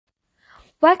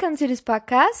Welcome to this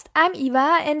podcast. I'm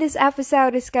Eva, and this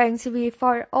episode is going to be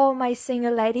for all my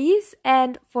single ladies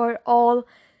and for all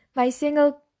my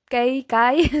single gay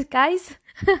guys.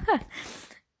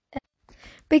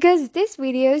 Because this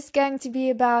video is going to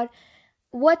be about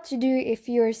what to do if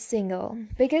you're single.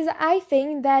 Because I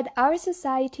think that our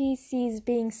society sees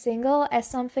being single as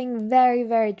something very,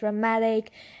 very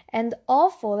dramatic and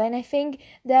awful. And I think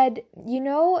that, in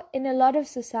a lot of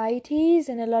societies,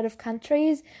 in a lot of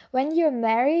countries, when you're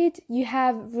married, you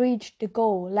have reached the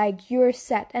goal, like you're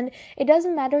set. And it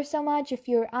doesn't matter so much if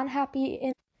you're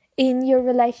unhappy in your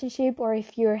relationship or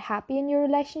if you're happy in your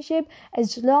relationship,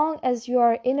 as long as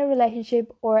you're in a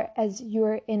relationship or as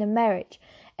you're in a marriage.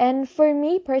 And for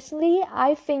me personally,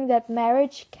 I think that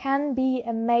marriage can be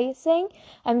amazing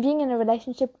and being in a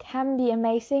relationship can be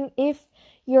amazing if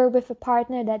you're with a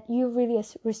partner that you really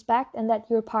respect and that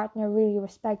your partner really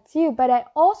respects you. But I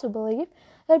also believe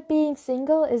that being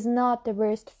single is not the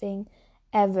worst thing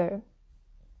ever.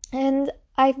 And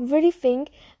I really think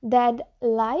that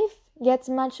life gets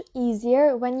much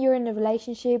easier when you're in a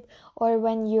relationship or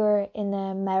when you're in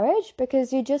a marriage,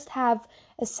 because you just have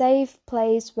a safe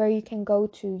place where you can go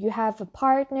to. You have a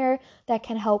partner that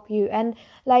can help you. And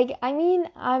I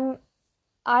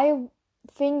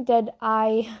think that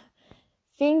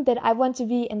I want to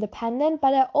be independent,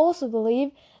 but I also believe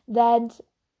that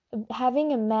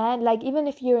having a man, like even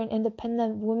if you're an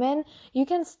independent woman, you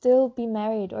can still be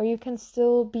married or you can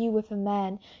still be with a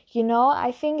man.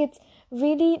 I think it's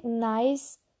really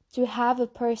nice to have a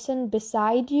person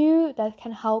beside you that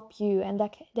can help you and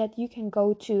that you can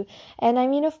go to. And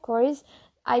of course,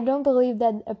 I don't believe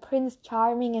that a Prince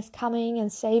Charming is coming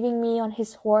and saving me on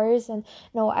his horse. And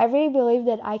no, I really believe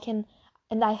that I can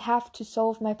and I have to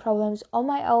solve my problems on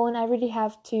my own. I really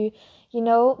have to,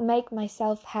 make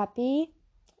myself happy.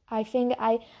 I think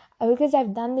because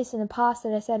I've done this in the past,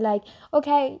 that I said like,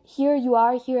 okay, here you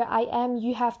are, here I am,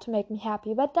 you have to make me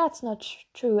happy. But that's not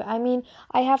true.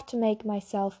 I have to make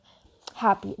myself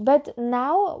happy. But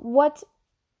now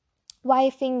why I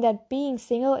think that being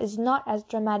single is not as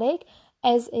dramatic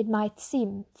as it might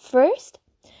seem. First,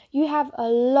 you have a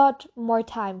lot more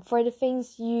time for the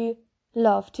things you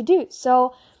love to do.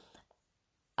 So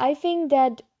I think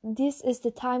that this is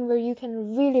the time where you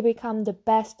can really become the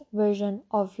best version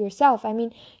of yourself.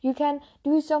 You can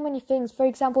do so many things. For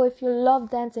example, if you love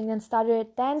dancing, then start a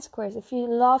dance course. If you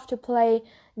love to play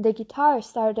the guitar,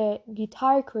 start a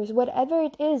guitar course. Whatever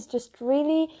it is, just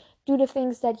really do the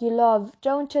things that you love.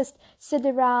 Don't just sit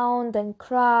around and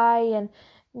cry and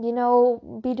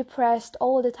be depressed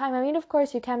all the time. Of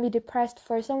course, you can be depressed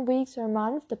for some weeks or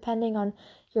months, depending on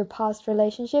your past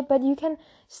relationship, but you can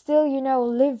still,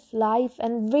 live life.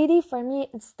 And really, for me,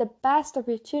 it's the best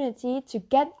opportunity to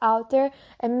get out there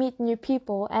and meet new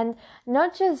people, and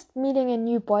not just meeting a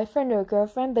new boyfriend or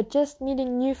girlfriend, but just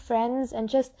meeting new friends and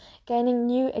just gaining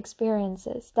new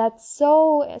experiences. That's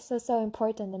so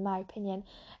important in my opinion.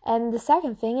 And the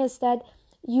second thing is that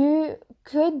you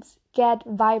could get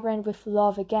vibrant with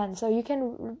love again. So you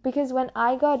can, because when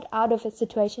I got out of a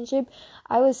situationship,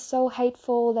 I was so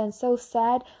hateful and so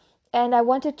sad, and I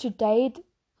wanted to date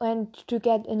and to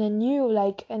get in a new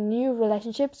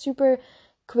relationship super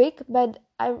quick, but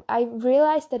I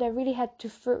realized that I really had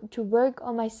to work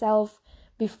on myself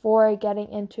before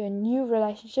getting into a new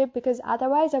relationship, because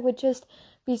otherwise I would just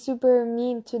be super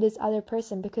mean to this other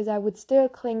person, because I would still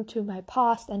cling to my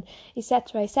past and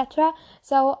etc. etc.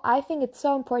 So I think it's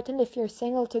so important, if you're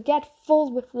single, to get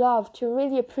full with love, to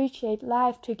really appreciate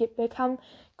life, to become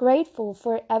grateful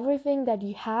for everything that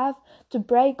you have, to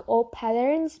break all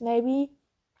patterns. Maybe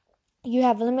you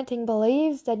have limiting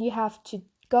beliefs that you have to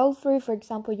go through. For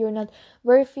example, you're not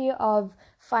worthy of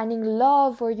finding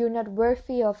love, or you're not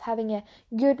worthy of having a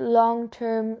good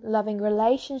long-term loving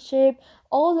relationship.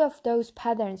 All of those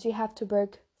patterns you have to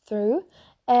work through.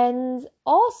 And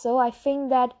also, I think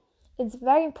that it's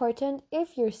very important,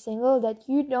 if you're single, that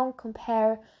you don't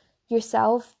compare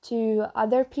yourself to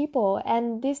other people.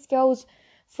 And this goes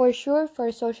for sure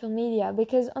for social media,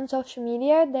 because on social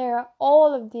media there are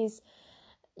all of these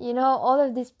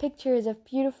pictures of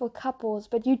beautiful couples,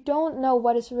 but you don't know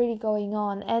what is really going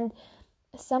on. And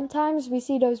sometimes we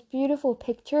see those beautiful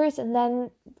pictures, and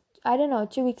then, I don't know,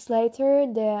 2 weeks later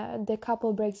the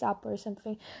couple breaks up or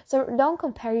something. So don't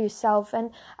compare yourself.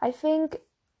 And I think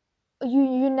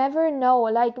you never know,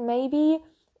 like maybe,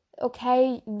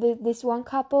 okay, this one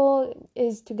couple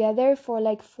is together for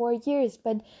like 4 years,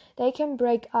 but they can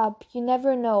break up. You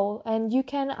never know. And you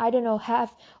can, I don't know,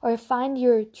 have or find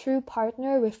your true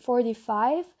partner with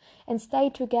 45 and stay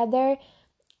together,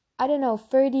 I don't know,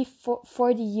 30,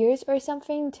 40 years or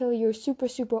something till you're super,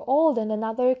 super old. And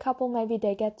another couple, maybe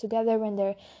they get together when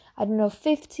they're, I don't know,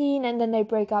 15, and then they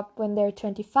break up when they're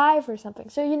 25 or something.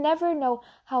 So you never know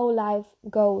how life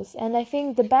goes. And I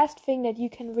think the best thing that you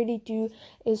can really do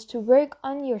is to work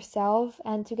on yourself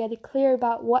and to get clear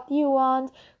about what you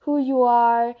want, who you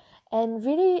are, and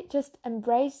really just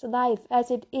embrace life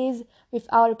as it is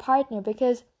without a partner.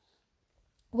 Because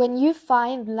when you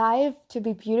find life to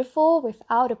be beautiful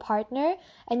without a partner,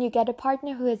 and you get a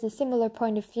partner who has a similar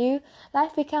point of view,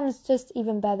 life becomes just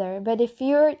even better. But if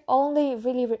you're only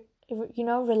really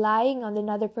relying on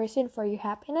another person for your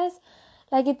happiness,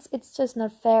 like it's just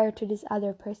not fair to this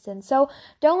other person. So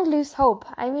don't lose hope.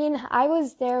 I mean, I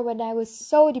was there when I was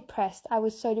so depressed,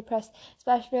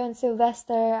 especially on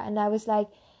Sylvester, and I was like,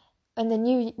 on the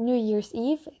New Year's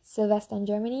Eve. It's Sylvester in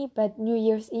Germany, but New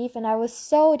Year's Eve, and I was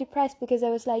so depressed because I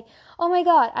was like, oh my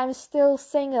god, I'm still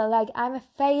single, like I'm a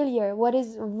failure, what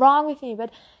is wrong with me?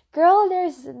 But girl,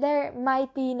 there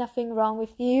might be nothing wrong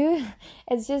with you.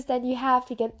 It's just that you have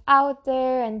to get out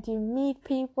there and to meet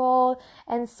people,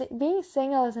 and being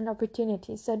single is an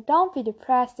opportunity. So don't be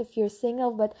depressed if you're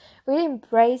single, but really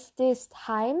embrace this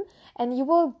time, and you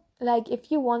will, like,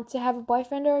 if you want to have a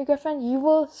boyfriend or a girlfriend, you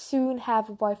will soon have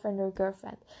a boyfriend or a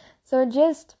girlfriend. So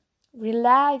just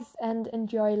relax and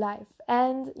enjoy life.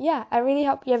 And yeah, I really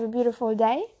hope you have a beautiful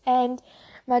day, and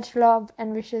much love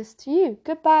and wishes to you.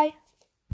 Goodbye.